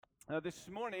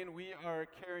This morning, we are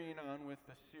carrying on with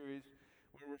the series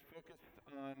where we're focused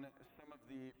on some of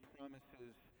the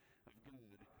promises of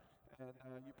God.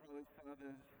 And you probably saw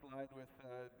the slide with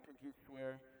Pinky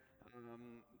Swear,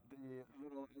 the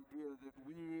little idea that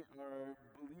we are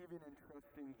believing and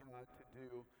trusting God to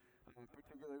do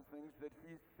particular things that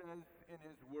He says in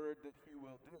His Word that He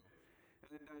will do.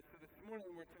 And so this morning,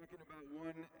 we're talking about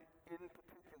one in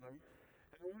particular.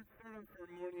 And I want to start off our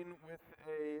morning with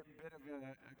a bit of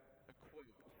a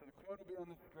quote. So the quote will be on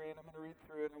the screen. I'm going to read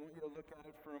through it. I want you to look at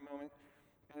it for a moment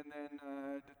and then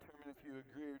determine if you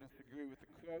agree or disagree with the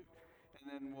quote. And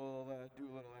then we'll do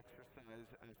a little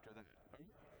exercise after that. All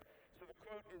right? So the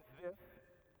quote is this: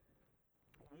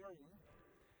 worry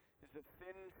is a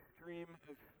thin stream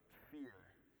of fear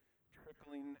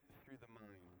trickling through the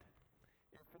mind.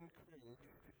 If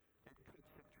encouraged, it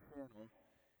cuts a channel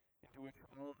into which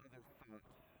all other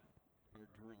thoughts are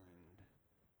drained.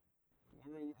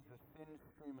 Worry is a thin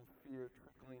stream of fear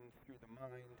trickling through the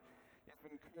mind. If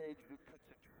encouraged, it cuts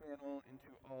a channel into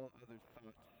all other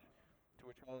thoughts, to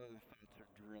which all other thoughts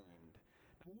are drained.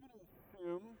 Now, I'm going to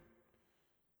assume,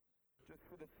 just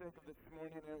for the sake of this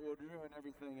morning, and it would ruin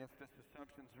everything if this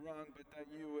assumption's wrong, but that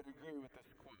you would agree with this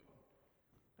quote.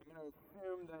 I'm going to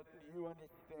assume that you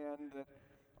understand, that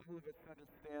all of us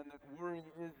understand that worry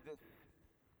is this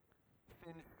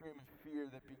thin stream of fear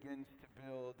that begins to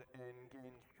build and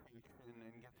gains traction and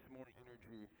gets more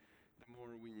energy the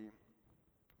more we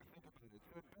think about it.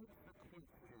 So it begs the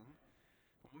question,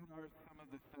 what are some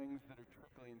of the things that are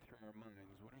trickling through our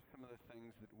minds? What are some of the things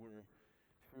that we're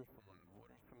fearful of? What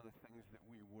are some of the things that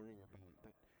we worry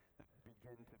about that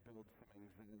begin to build some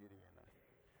anxiety in us?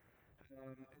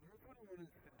 And here's what I want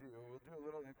us to do. We'll do a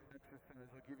little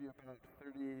exercise. I'll give you about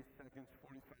 30 seconds,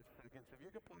 45 seconds. If you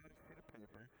could pull out a sheet of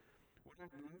paper, what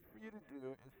I'd love for you to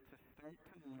do is to start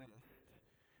to list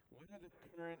what are the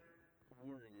current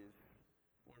worries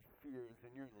or fears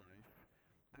in your life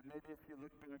that maybe if you look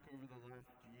back over the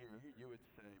last year, you would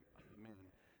say, oh man,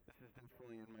 this is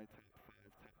definitely in my top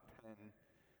 5, top 10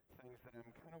 things that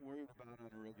I'm kind of worried about on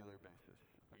a regular basis.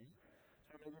 Right?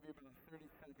 So I'm going to give you about 30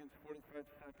 seconds, 45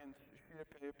 seconds, sheet of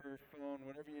paper, phone,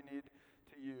 whatever you need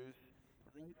to use.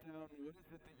 Write down what is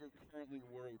it that you're currently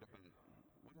worried about.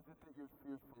 What is it that you're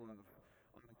fearful of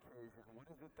on occasion? What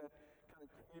is it that kind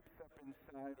of creeps up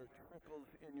inside or trickles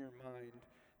in your mind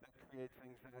that creates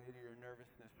anxiety or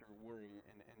nervousness or worry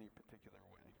in any particular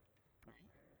way? All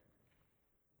right?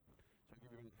 So I'll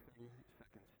give you about 30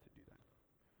 seconds to do that.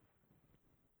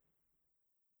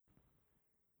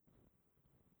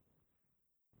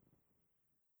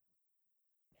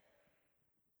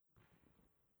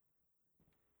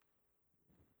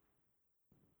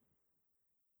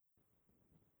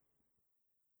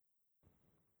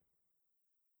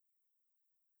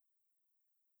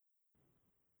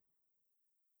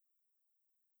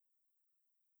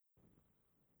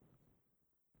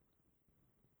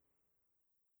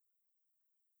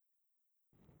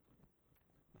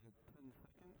 Another 10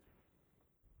 seconds.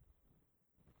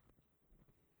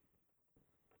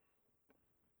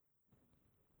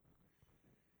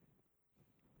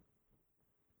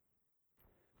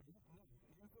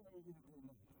 Here's what I want you to do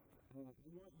next. I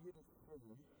want you to say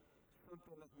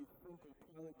something that you think will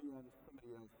probably be on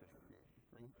somebody else's sheet,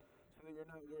 right? So that you're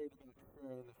not worried about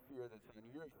sharing the fear that's on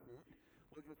your sheet.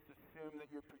 We'll just assume that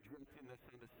you're projecting this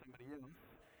onto somebody else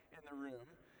in the room,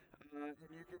 and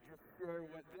you could just share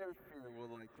what their fear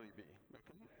will likely be,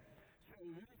 okay? So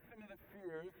what are some of the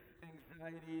fears,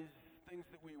 anxieties, things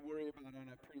that we worry about on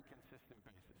a pretty consistent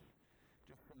basis?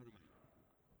 Just shout them out.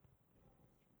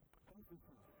 Health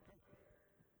issues, good.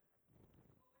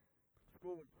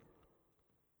 Schoolwork,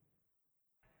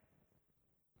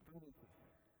 finances,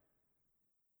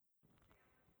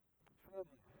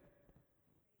 family,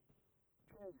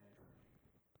 change.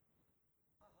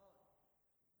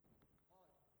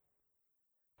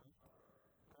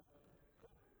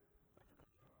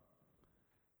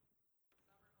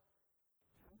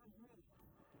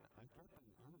 I get that,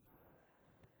 yes.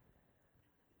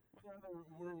 What other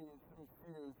worries or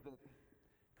fears that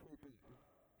creep in?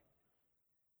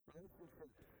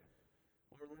 Relationships,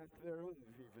 or lack thereof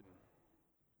even.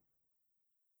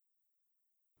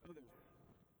 Others.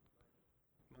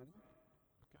 Money?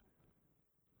 Okay.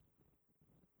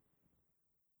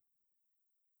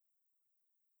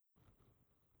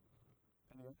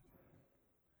 Any others?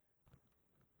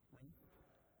 Rent?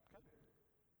 Okay.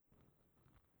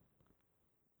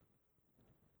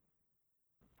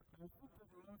 I think that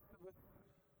most of us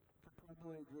could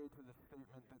probably agree to the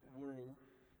statement that worry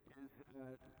is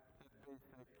a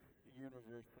basic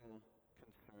universal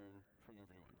concern for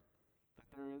everyone. That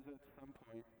there is at some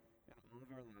point in all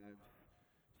of our lives,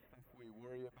 stuff we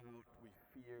worry about, we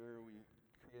fear, we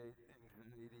create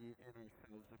anxiety in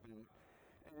ourselves about.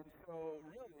 And so,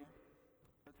 really,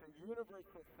 it's a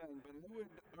universal thing, but I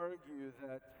would argue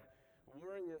that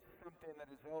worry is something that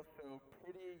is also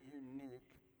pretty unique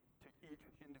to each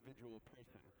individual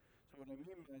person. So what I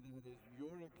mean by that is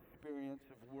your experience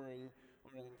of worry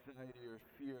or anxiety or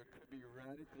fear could be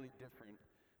radically different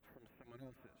from someone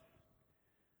else's.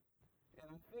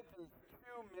 And I think there's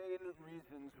two main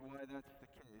reasons why that's the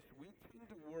case. We tend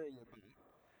to worry about,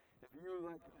 if you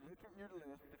look at your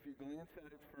list, if you glance at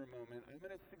it for a moment, I'm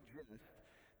going to suggest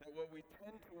that what we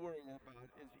tend to worry about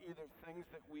is either things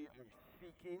that we are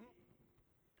seeking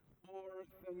or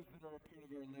things that are a part of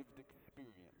our lived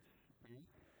experience. Right?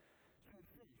 So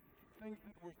first, things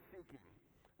that we're seeking.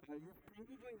 You've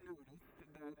probably noticed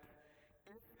that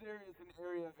if there is an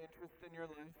area of interest in your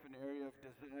life, an area of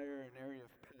desire, an area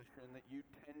of passion that you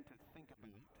tend to think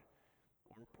about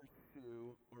or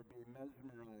pursue or be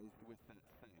mesmerized with that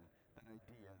thing, that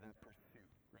idea, that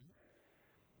pursuit, right?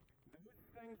 Those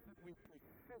things that we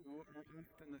pursue are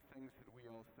often the things that we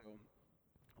also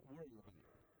worry about.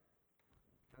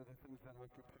 They're the things that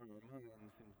occupy our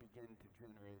minds and begin to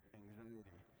generate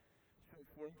anxiety. So,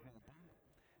 for example,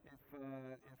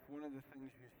 if one of the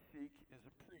things you seek is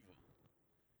approval,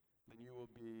 then you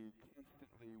will be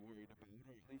constantly worried about,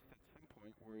 or at least at some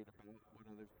point worried about, what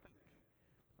others think.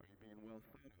 Are you being well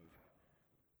thought of?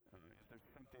 Is there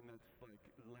something that's like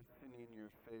lessening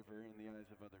your favor in the eyes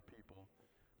of other people?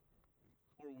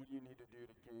 Or what do you need to do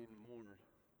to gain more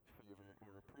favor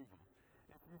or approval?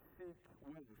 If you seek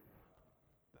wealth,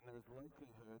 then there's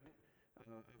likelihood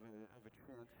of a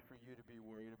chance for you to be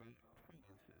worried about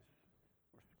finances,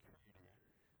 or security,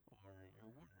 or your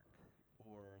work,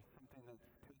 or something that's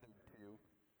tethered to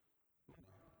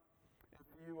money. If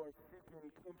you are seeking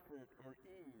comfort or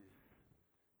ease,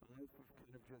 a life of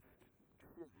kind of just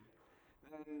chill,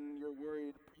 then you're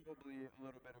worried probably a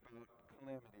little bit about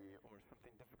calamity or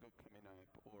something difficult coming up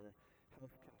or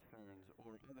health concerns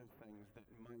or other things that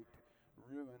might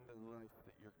ruin the life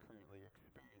that you're currently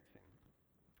experiencing.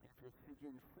 If you're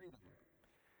seeking freedom,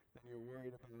 then you're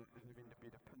worried about having to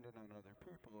be dependent on other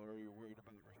people, or you're worried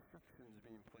about restrictions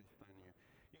being placed on you.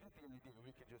 You get the idea.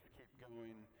 We could just keep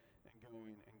going and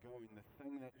going and going. The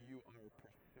thing that you are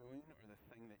pursuing or the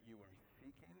thing that you are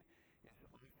seeking is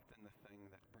often the thing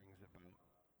that brings about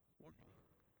worry,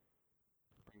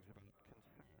 brings about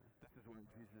concern. This is why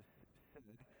Jesus said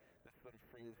this little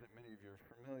phrase that many of you are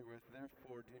familiar with,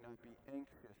 therefore do not be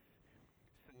anxious,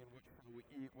 saying, what shall we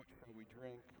eat, what shall we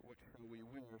drink, what shall we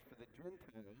wear? For the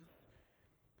Gentiles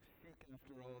seek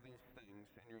after all these things,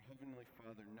 and your heavenly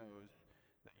Father knows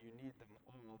that you need them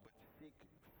all, but seek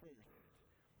first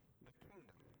the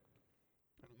kingdom,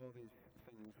 and all these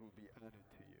things will be added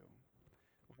to you.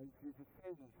 Why does Jesus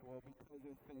say this? Well, because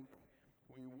I think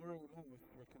we worry most,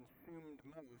 we're consumed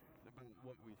most about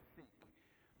what we seek.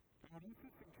 I would also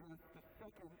suggest the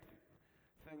second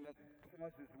thing that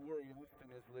causes worry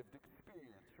often is lived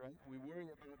experience, right? We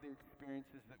worry about the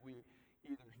experiences that we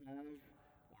either have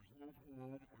or have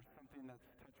had, or something that's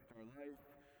touched our life,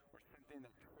 or something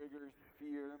that triggers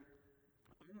fear.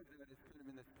 All of that is kind of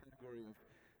in this category of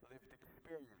lived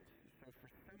experience. So for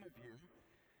some of you,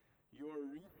 your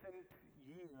recent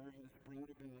year has brought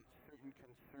about certain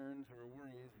concerns or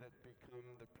worries that become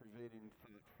the pervading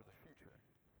thought for the future.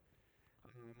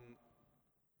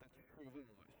 That's true of all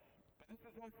of us. But this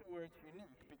is also where it's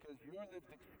unique, because your lived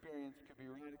experience could be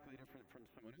radically different from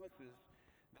someone else's,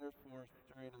 therefore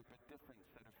stirring up a different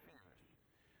set of fears.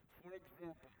 For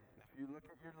example, if you look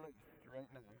at your list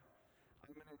right now,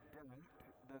 I'm going to doubt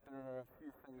that there are a few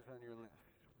things on your list.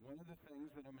 One of the things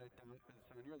that I'm going to doubt that's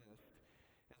on your list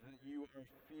is that you are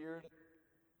fearing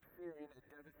a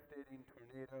devastating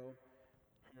tornado,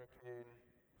 hurricane,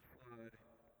 flood,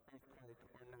 earthquake,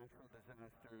 or natural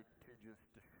disaster to just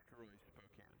destroy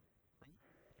Spokane, right?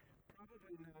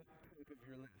 Probably not top of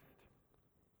your list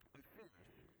of fears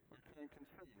or current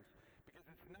concerns, because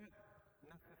it's not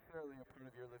necessarily a part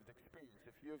of your lived experience.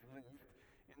 If you have lived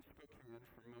in Spokane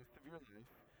for most of your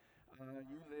life,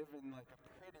 you live in like a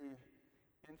pretty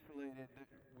insulated,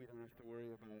 we don't have to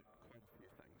worry about quite a few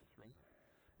things, right?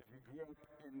 If you grew up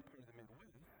in part of the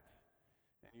Midwest,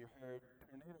 and you heard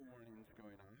tornado warnings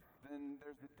going on, then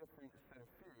there's a different set of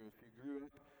fear. If you grew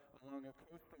up along a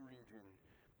coastal region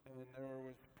and there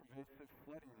was pervasive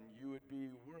flooding, you would be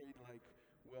worried like,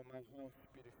 will my house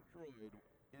be destroyed?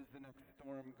 Is the next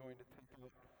storm going to take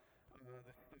out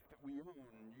the stuff that we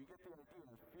own? You get the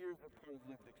idea. Fear is a part of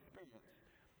lived experience.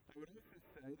 I would also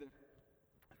say that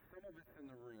some of us in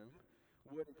the room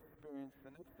would experience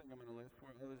the next thing I'm going to list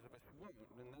where others of us won't,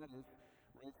 and that is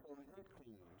racial hate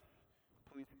crimes,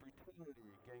 police brutality,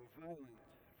 gang violence.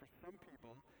 For some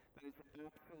people, that is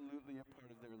absolutely a part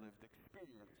of their lived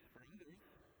experience. For others,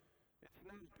 it's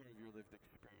not a part of your lived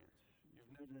experience.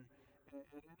 You've never,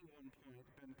 at any one point,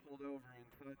 been pulled over and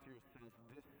thought to yourself,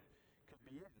 this could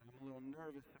be it. I'm a little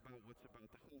nervous about what's about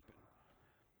to happen.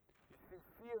 You see,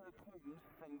 fear comes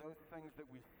from those things that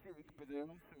we seek, but it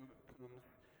also comes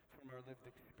from our lived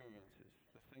experiences,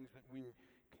 the things that we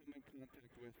come in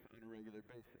contact with on a regular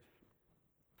basis.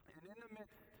 And in the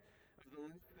midst of the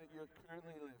life that you're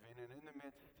currently living, and in the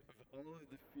midst of all of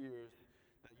the fears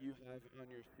that you have on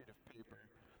your sheet of paper,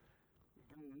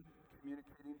 God,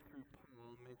 communicating through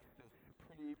Paul, makes this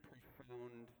pretty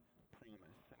profound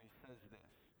promise. And he says this: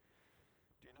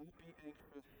 do not be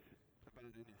anxious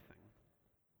about anything,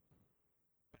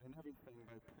 but in everything,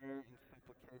 by prayer and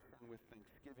supplication with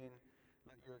thanksgiving,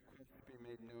 let your requests be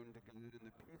made known to God, and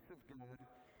the peace of God,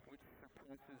 which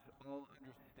surpasses all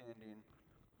understanding,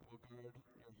 will guard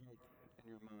your hearts and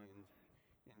your minds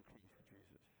in Christ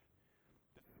Jesus.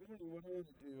 This morning, what I want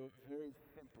to do very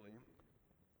simply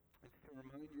is to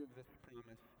remind you of this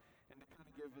promise and to kind of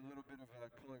give a little bit of a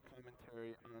color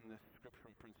commentary on this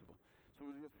scriptural principle. So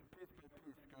we'll just piece by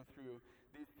piece go through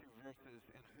these two verses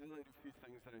and highlight a few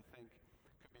things that I think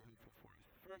could be helpful for us.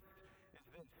 First is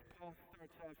this: Paul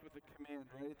starts off with a command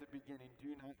right at the beginning: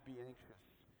 do not be anxious.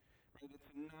 Right? It's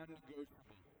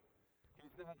non-negotiable.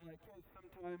 He's not like, hey,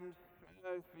 sometimes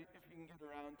if you can get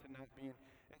around to not being,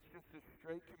 it's just a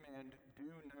straight command: do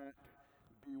not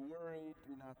be worried,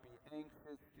 do not be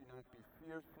anxious, do not be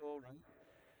fearful, right?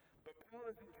 But Paul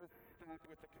doesn't just stop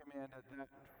with the command at that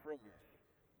phrase.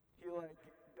 He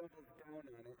doubles down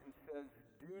on it and says,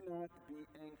 do not be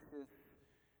anxious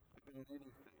about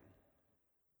anything.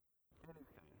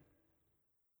 Anything.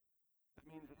 That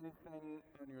means anything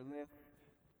on your list,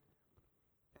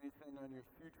 anything on your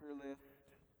future list,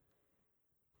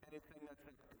 anything that's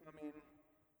upcoming,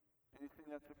 anything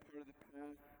that's a part of the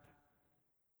past,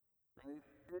 right?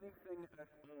 Anything at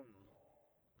all.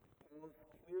 Paul's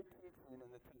clear teaching in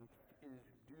the text is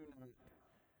do not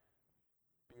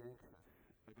be anxious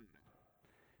about it.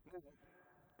 Now,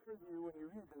 for you, when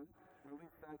you read that, or at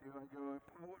least I do, I go,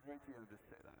 Paul, what right do you have to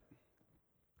say that?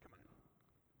 Come on.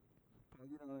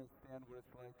 Paul, you don't understand what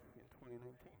it's like in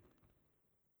 2019.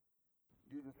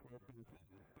 You just were back then.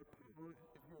 But Paul,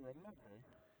 if you remember,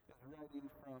 is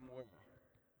writing from where?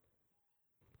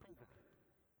 Prison.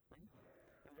 Right?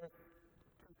 In verse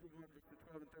 21, verses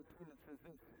 12 and 13, it says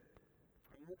this: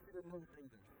 I want you to know,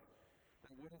 brothers,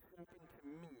 that what has happened to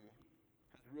me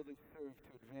has really served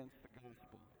to advance the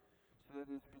gospel, so that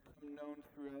it has become known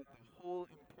throughout the whole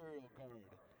imperial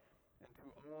guard and to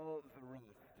all the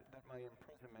rest that my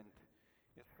imprisonment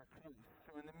is for Christ.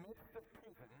 So in the midst of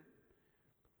prison,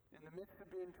 in the midst of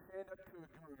being chained up to a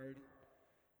guard,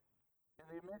 in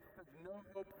the midst of no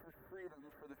hope for freedom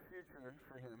for the future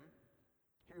for him,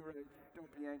 he writes,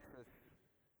 don't be anxious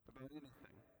about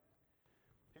anything.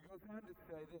 He goes on to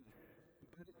say this: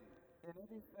 but in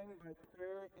everything by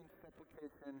prayer and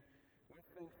supplication with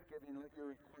thanksgiving let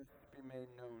your requests be made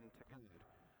known to God.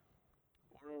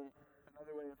 Or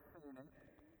another way of saying it,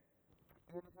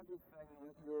 in everything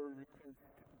let your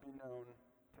requests be known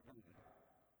to God.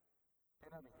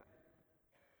 In everything.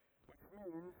 Which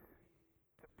means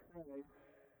to pray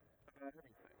about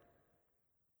everything.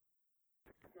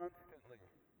 To constantly,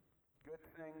 good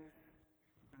things,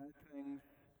 bad things,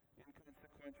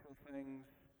 inconsequential things,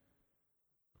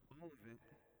 all of it,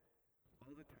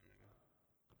 all the time,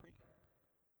 pray.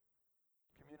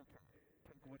 Communicate.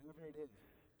 Take whatever it is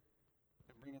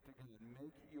and bring it to God.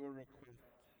 Make your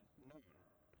requests known.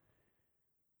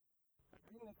 I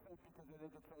bring this up because I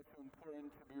think it's also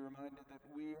important to be reminded that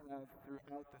we have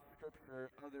throughout the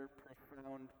scripture other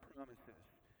profound promises.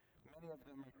 Many of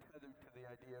them are tethered to the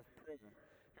idea of prayer.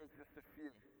 Here's just a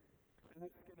few.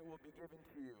 Ask and it will be given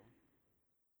to you.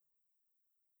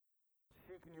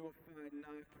 Seek and you will find.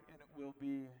 Knock and it will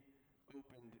be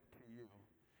opened to you.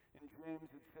 In James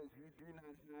it says, you do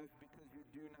not have because you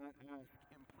do not ask,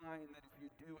 implying that if you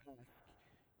do ask,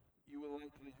 you will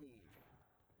likely have.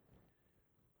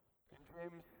 In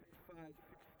James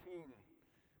 5:16,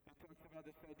 it talks about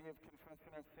this idea of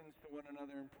confessing our sins to one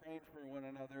another and praying for one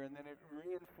another, and then it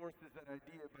reinforces that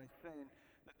idea by saying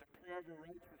that the prayer of a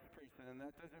righteous person, and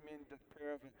that doesn't mean the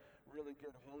prayer of a really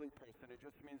good holy person, it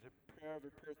just means a prayer of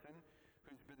a person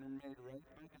who's been made right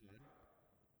by God,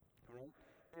 right,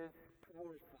 is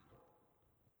powerful.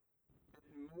 It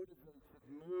motivates, it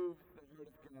moves the heart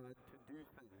of God to do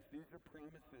things. These are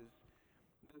promises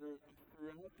that are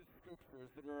throughout the scriptures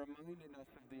that are reminding us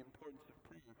of the importance of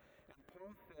prayer. And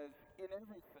Paul says, in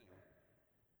everything,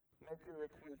 make your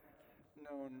requests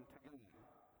known to God.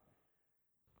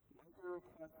 Let your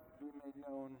requests be made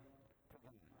known to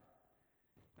God.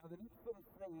 Now the next little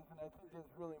phrase, and I think is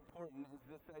really important, is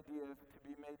this idea of to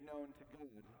be made known to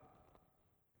God.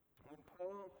 When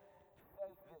Paul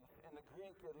says this, in the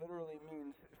Greek it literally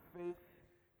means face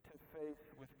to face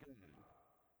with God.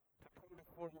 To come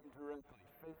before him directly,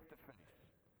 face to face.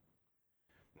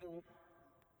 Now,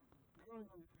 growing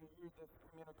up, I heard this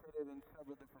communicated in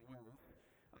several different ways.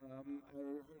 I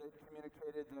heard it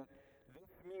communicated that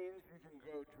this means you can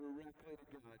go directly to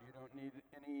God. You don't need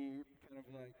any kind of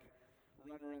like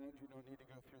runaround. You don't need to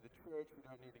go through the church. You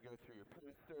don't need to go through your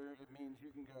pastor. It means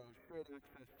you can go straight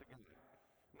access to God.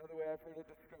 Another way I've heard it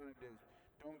described is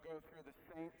don't go through the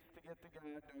saints to get to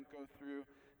God. Don't go through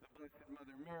the Blessed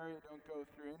Mother Mary. Don't go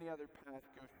through any other path.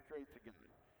 Go straight to God.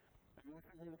 I've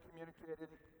also heard it communicated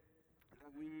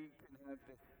that we can have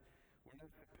this. We're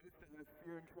not supposed to have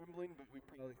fear and trembling, but we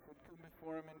probably should come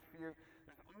before him in fear.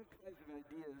 There's all kinds of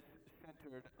ideas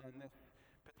centered on this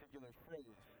particular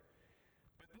phrase.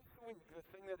 But this week, the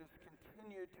thing that has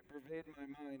continued to pervade my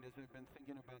mind as I've been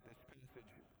thinking about this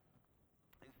passage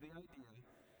is the idea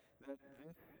that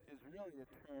this is really a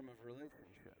term of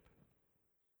relationship.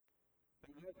 That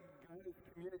what God is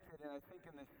communicating, I think,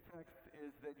 in this text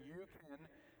is that you can have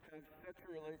such a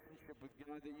relationship with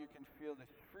God that you can feel this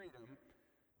freedom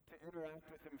to interact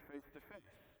with him face to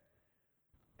face.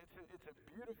 It's a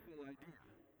beautiful idea.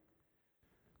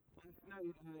 Last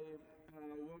night I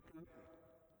woke up,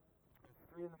 it was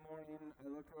 3 in the morning, I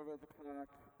looked over at the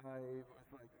clock, I was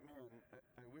like, man,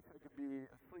 I wish I could be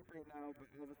asleep right now,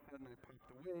 but all of a sudden I popped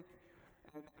awake,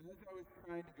 and as I was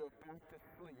trying to go back to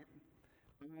sleep,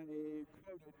 I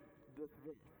quoted this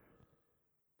verse.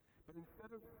 But instead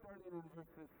of starting in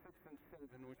verses 6 and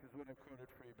 7, which is what I quoted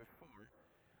for you before,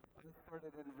 I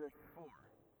started in verse 4.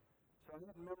 So I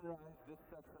had memorized this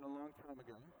section a long time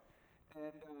ago,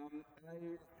 and I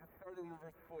started in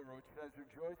verse 4, which says,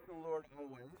 "Rejoice in the Lord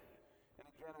always, and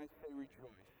again I say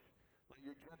rejoice. Let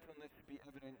your gentleness be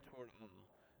evident toward all.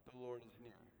 The Lord is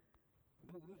near."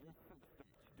 Then verse 6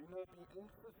 starts, "Do not be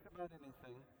anxious about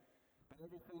anything, but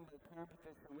everything by prayer and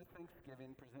petition with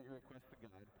thanksgiving present your requests to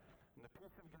God, and the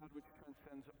peace of God which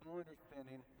transcends all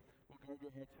understanding will guard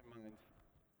your hearts and minds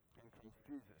in Christ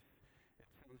Jesus." It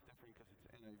sounds different because it's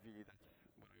NIV. That's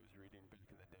what I was reading back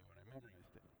in the day when I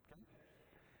memorized it. Okay?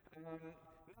 Now, here's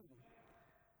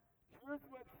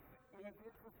what's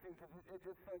interesting, because it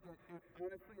just like,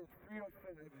 honestly, at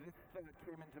 3:05, this thought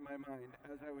came into my mind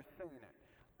as I was saying it.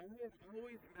 I had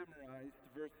always memorized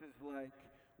verses like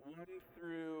 1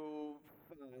 through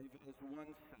 5 as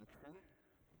one section,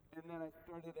 and then I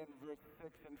started in verse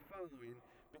 6 and following,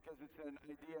 because it's an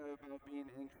idea about being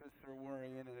anxious or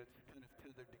worrying, and it's kind of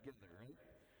tethered together, right?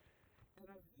 And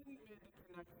I really made the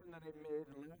connection that I made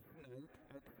last night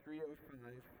at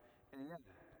 3:05 a.m.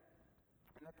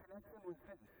 And the connection was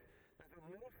this. There's a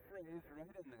little phrase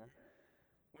right in there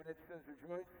when it says,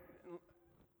 "Rejoice,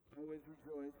 always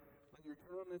rejoice, let your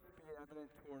gentleness be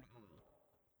evident toward all."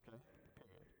 Okay?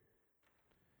 Period.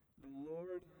 The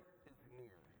Lord is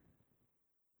near.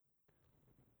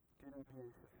 Do not be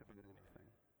anxious about anything.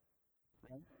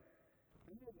 Right?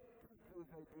 I have kept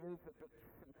those ideas a bit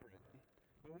separate.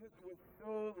 But what was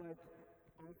so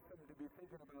awesome to be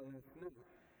thinking about last night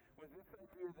was this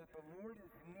idea that the Lord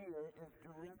is near is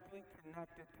directly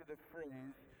connected to the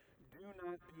phrase, "Do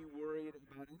not be worried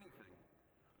about anything."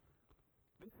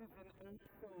 This is an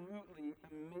absolutely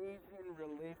amazing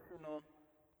relational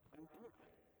idea.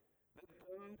 That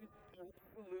God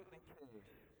absolutely cares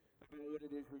about what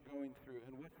it is we're going through.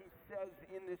 And what he says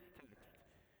in this text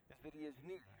is that he is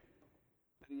near,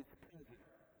 that he is present.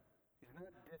 He's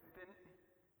not distant,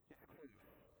 he's close.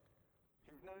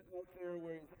 He's not out there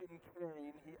where he's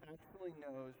uncaring. He actually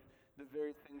knows the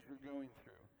very things you're going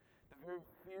through. The very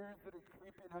fears that are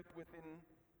creeping up within,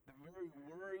 the very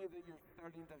worry that you're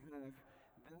starting to have,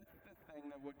 that's the thing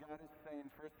that what God is saying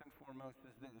first and foremost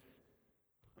is this: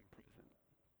 I'm present.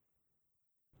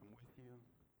 I'm with you.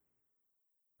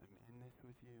 I'm in this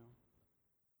with you.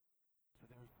 So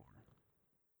therefore,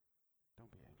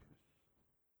 don't be anxious.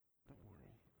 Don't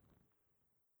worry.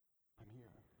 I'm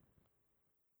here.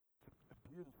 It's a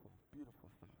beautiful, beautiful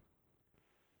thought.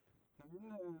 Now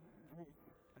in the Greek,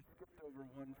 I skipped over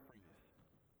one phrase.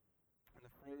 And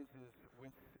the phrase is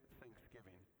with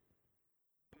thanksgiving.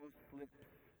 Paul slips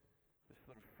this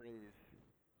little phrase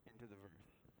into the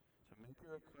verse. So make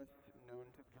your request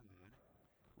known to God.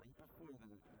 Right before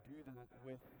that, do that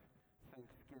with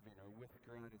thanksgiving or with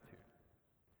gratitude.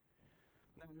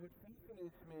 Now, what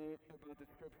fascinates me about the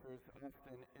scriptures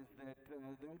often is that there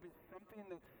will be something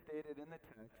that's stated in the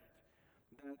text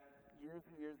that years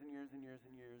and years and years and years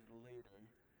and years later,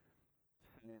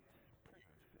 science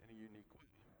proves in a unique way.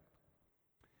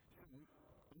 So,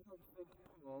 I don't think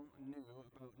Paul knew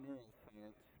about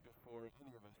neuroscience before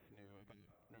any of us knew about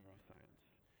neuroscience.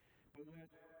 But what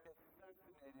is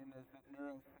fascinating is that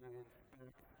neuroscience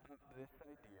backs up this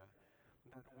idea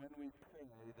that when we pray,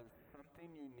 there's something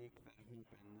unique that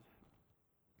happens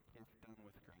if done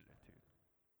with gratitude.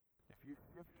 If you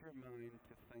shift your mind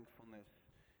to thankfulness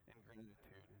and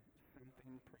gratitude,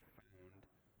 something profound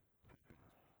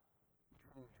happens,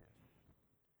 changes.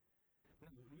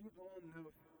 Now, we all know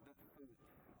that thoughts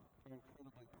are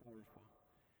incredibly powerful.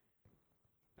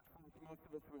 In fact, most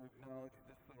of us would acknowledge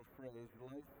this little phrase,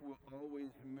 life will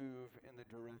always move in the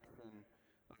direction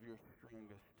of your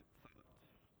strongest thoughts.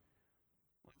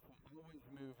 Life will always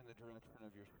move in the direction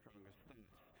of your strongest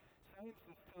thoughts. Science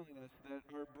is telling us that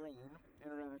our brain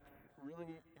interacts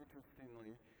really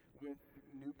interestingly with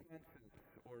new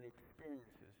concepts or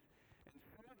experiences. And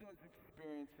some of those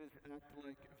experiences act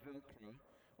like Velcro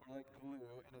or like glue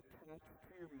and attach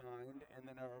to your mind and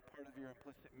then are a part of your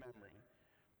implicit memory.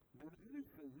 Then other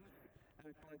things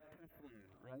act like Teflon,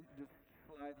 right? Just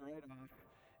slide right off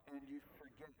and you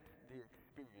forget the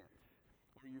experience.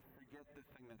 Or you forget the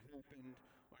thing that happened,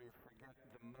 or you forget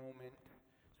the moment.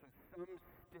 So some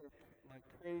stick like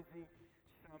crazy,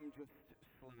 some just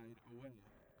slide away.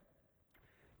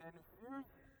 And fears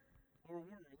or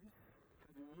worries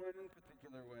have one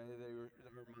particular way our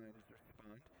minds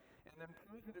respond. And then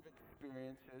positive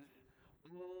experiences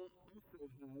will also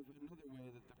have another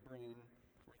way that the brain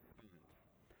responds.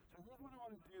 So here's what I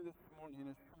want to do this morning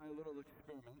is try a little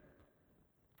experiment.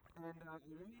 And I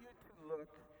want you to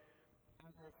look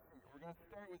at your feet. We're going to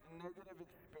start with negative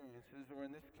experiences, or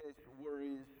in this case,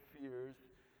 worries, fears,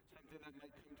 something that might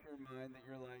come to your mind that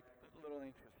you're like a little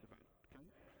anxious about, okay?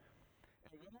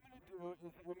 And what I'm going to do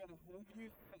is I'm going to have you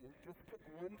think, just pick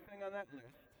one thing on that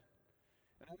list,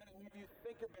 and I'm going to have you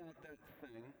think about that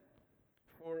thing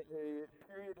for a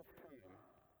period of time.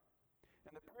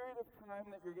 And the period of time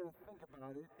that you're going to think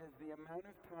about it is the amount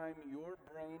of time your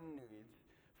brain needs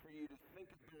for you to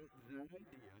think about that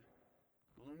idea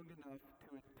long enough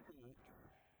to attach,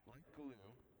 like glue,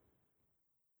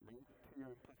 right to your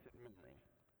implicit memory.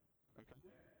 Okay?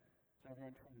 Is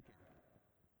everyone tracking?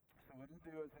 So what I'll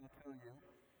do is I'll tell you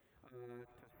to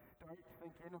start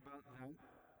thinking about that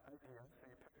idea. So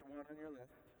you picked one on your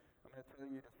list. I'm going to tell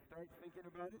you to start thinking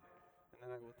about it, and then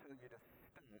I will tell you to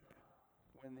stop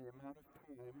when the amount of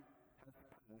time has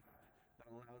passed that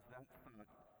allows that thought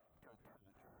to attach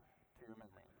to your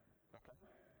memory. Okay?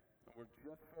 And we're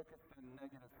just focused on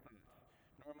negative thoughts.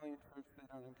 Normally in church they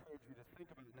don't encourage you to think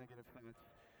about negative thoughts.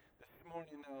 This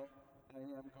morning though, I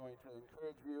am going to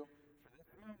encourage you for this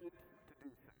moment to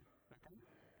do so. Okay?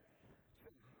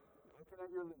 So, looking at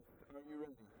your list, are you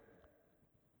ready?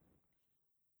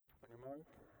 On your mark,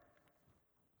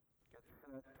 get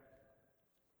set,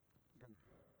 go. Stop.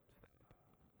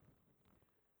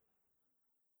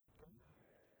 Okay?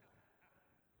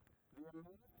 The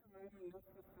amount of time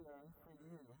necessary for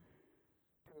you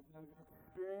to have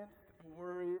experienced a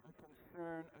worry, a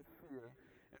concern, a fear,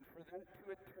 and for that to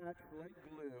attach like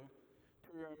glue to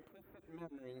your implicit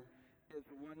memory is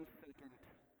 1 second.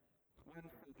 1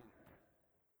 second.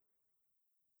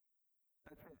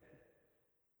 That's it.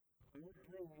 Our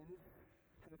brains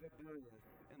have a bias,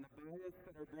 and the bias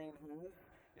that our brain has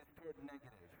is toward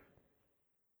negative.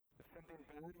 If something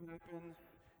bad happens,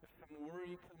 if some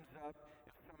worry comes up,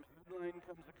 if some headline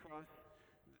comes across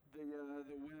the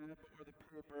web or the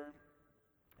paper,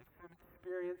 if some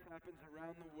experience happens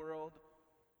around the world,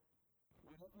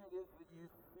 whatever it is that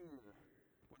you fear,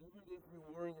 whatever it is you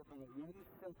worry about, 1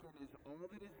 second is all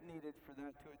that is needed for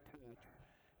that to attach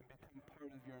and become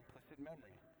part of your implicit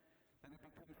memory. Then it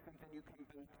becomes something you come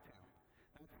back to.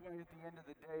 That's why at the end of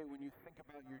the day, when you think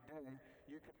about your day,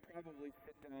 you could probably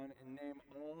sit down and name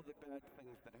all the bad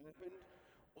things that happened,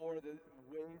 or the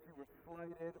ways you were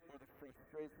slighted, or the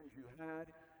frustrations you had.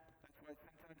 That's why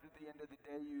sometimes at the end of the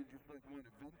day, you just like want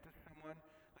to vent to someone.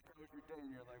 Like, how was your day?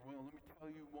 And you're like, well, let me tell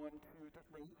you 1, 2,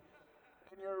 3.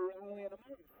 And you're rallying them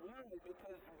off. Why?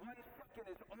 Because 1 second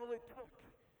is all it took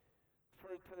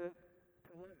for it to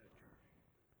lag.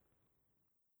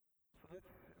 So let's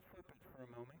flip it for a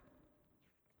moment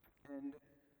and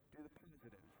do the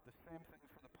positives. The same thing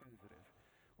for the positive.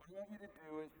 What I want you to do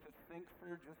is to think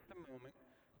for just a moment,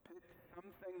 pick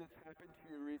something that's happened to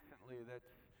you recently that's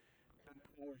been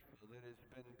powerful, that has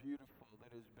been beautiful,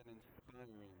 that has been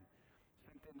inspiring,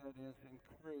 something that has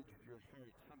encouraged your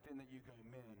heart, something that you go,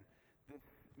 man, this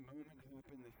moment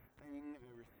happened, this thing,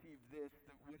 I received this,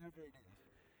 that whatever it is.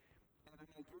 And I'm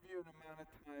going to give you an amount of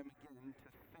time again to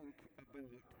think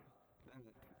about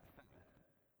that thing.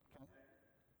 Okay?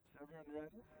 Is everyone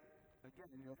ready?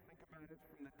 Again, you'll think about it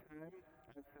from the time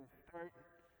I say start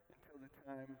until the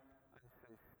time I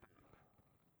say stop.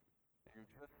 And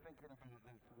you're just thinking about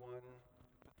that one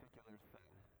particular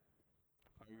thing.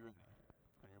 Are you ready?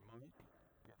 On your mic,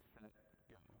 get set,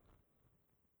 go.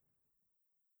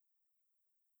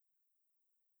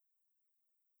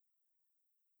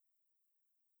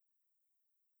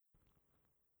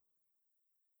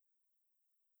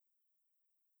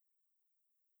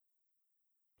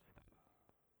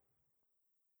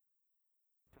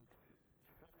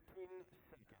 15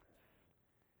 seconds.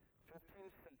 15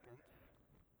 seconds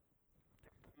to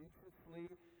consciously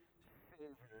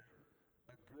savor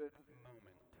a good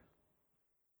moment.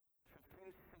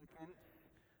 15 seconds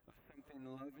of something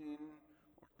loving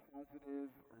or positive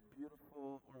or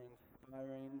beautiful or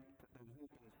inspiring that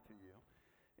happens to you.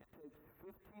 It takes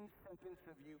 15 seconds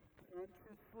of you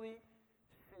consciously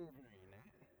savoring it,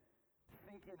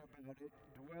 thinking about it,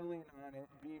 dwelling on it,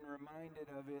 being reminded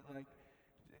of it, like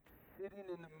sitting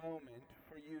in the moment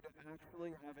for you to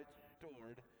actually have it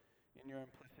stored in your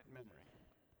implicit memory.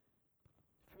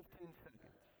 15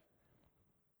 seconds.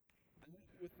 Then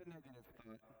with the negative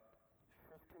thought,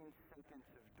 15 seconds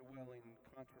of dwelling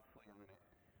consciously on it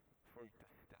for it to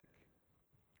stick.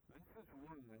 This is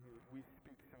why we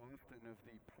speak so often of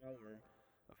the power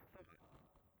of thought,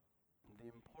 the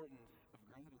importance of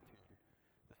gratitude,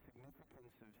 the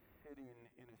significance of sitting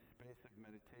in a space of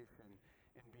meditation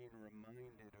and being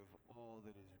reminded of all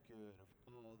that is good, of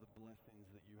all the blessings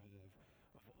that you have,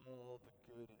 of all the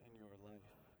good in your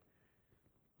life.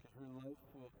 Because your life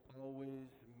will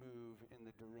always move in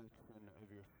the direction of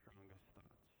your strongest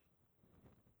thoughts.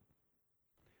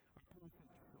 Our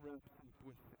passage wraps up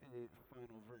with a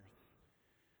final verse.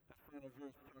 That final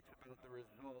verse talks about the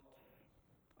results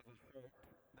of a heart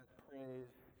that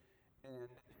prays and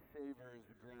savors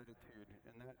gratitude.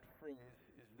 And that phrase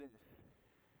is this: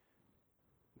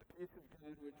 the peace of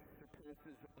God which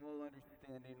surpasses all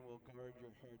understanding will guard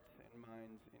your hearts and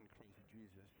minds in Christ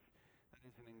Jesus. That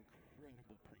is an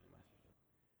incredible promise.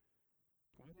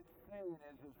 What it's saying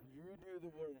is if you do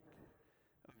the work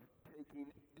of taking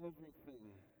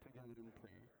everything to God in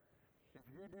prayer, if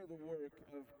you do the work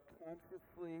of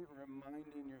consciously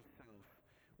reminding yourself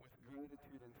with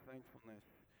gratitude and thankfulness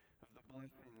of the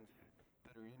blessings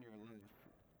that are in your life,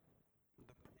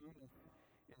 the promise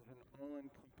is an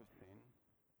all-encompassing,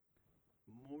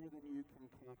 more than you can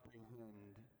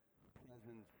comprehend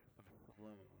presence of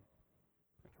shalom.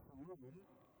 And shalom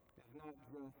is not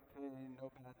just, hey, no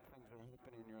bad things are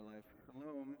happening in your life.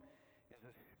 Shalom is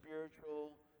a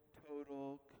spiritual,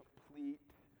 total, complete,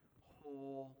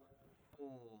 whole,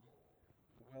 full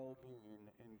well-being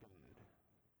in God.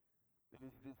 It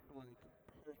is this like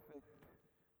perfect,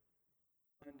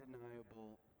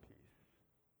 undeniable peace.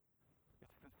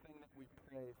 It's the thing that we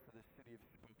pray for the city of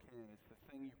Spokane. It's the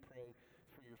thing you pray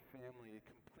for your family, a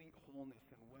complete wholeness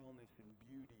and wellness and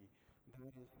beauty.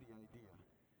 That is the idea.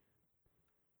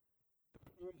 The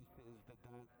promise is that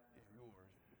that is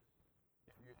yours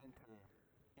if you enter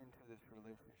into this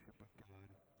relationship with God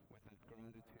with that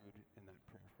gratitude and that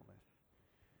prayerfulness.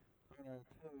 I'm going to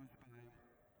close by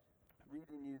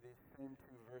reading you these same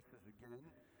two verses again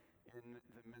in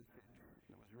the message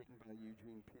that was written by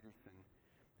Eugene Peterson.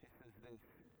 He says this: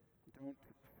 don't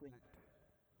fret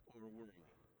or worry.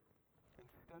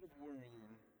 Instead of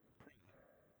worrying, pray.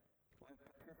 Let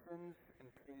petitions and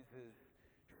praises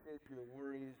shape your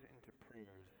worries into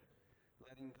prayers,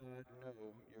 letting God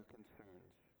know your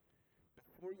concerns.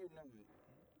 Before you know it,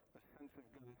 a sense of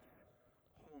God's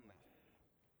wholeness,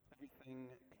 everything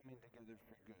coming together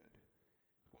for good,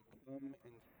 will come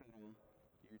and settle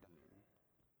you down.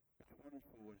 It's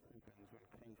wonderful what happens when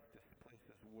Christ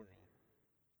displaces worry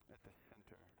at the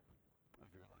center of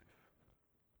your life.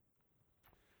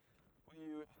 Will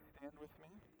you stand with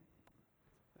me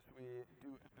as we do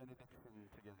a benediction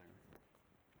together?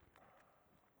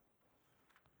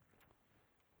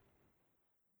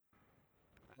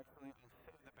 Actually, I'll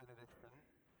save the benediction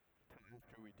till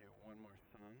after we do one more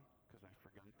song, because I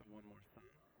forgot the one more song.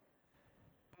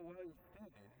 But while you're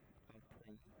standing, I'll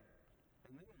pray,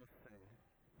 and then we'll sing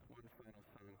one final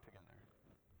song together.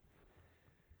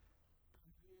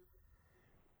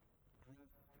 We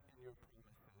rest in your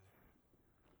promises.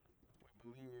 We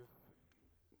believe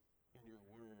in your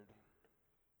word.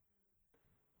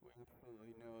 We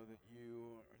absolutely know that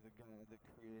you are the God that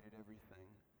created everything.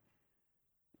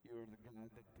 You are the God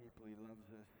that deeply loves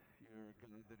us. You're a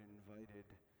God that invited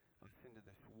us into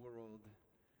this world,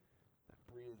 that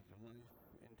breathed life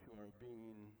into our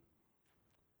being,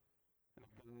 and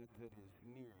a God that is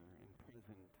near and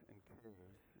present and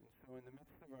cares. And so in the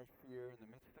midst of our fear, in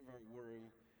the midst of our worry,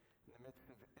 in the midst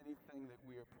of anything that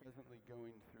we are presently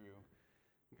going through,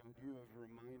 God, you have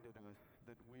reminded us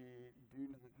that we do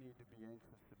not need to be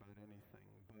anxious about anything,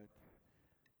 but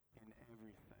in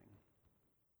everything,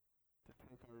 to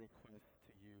take our requests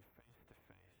to you face to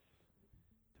face,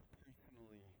 to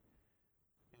personally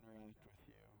interact with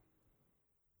you,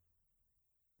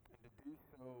 and to do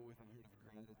so with a heart of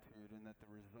gratitude, and that the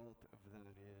result of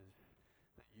that is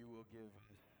that you will give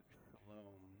us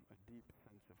shalom, a deep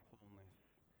sense of wholeness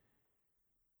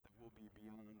that will be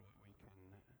beyond what we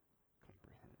can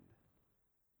comprehend.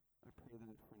 I pray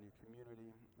that for New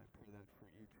Community. I pray that for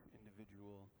each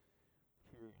individual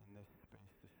here in this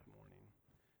space this morning,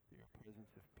 that your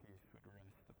presence of peace would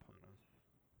rest upon us.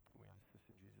 We ask this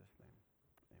in Jesus' name.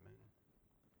 Amen.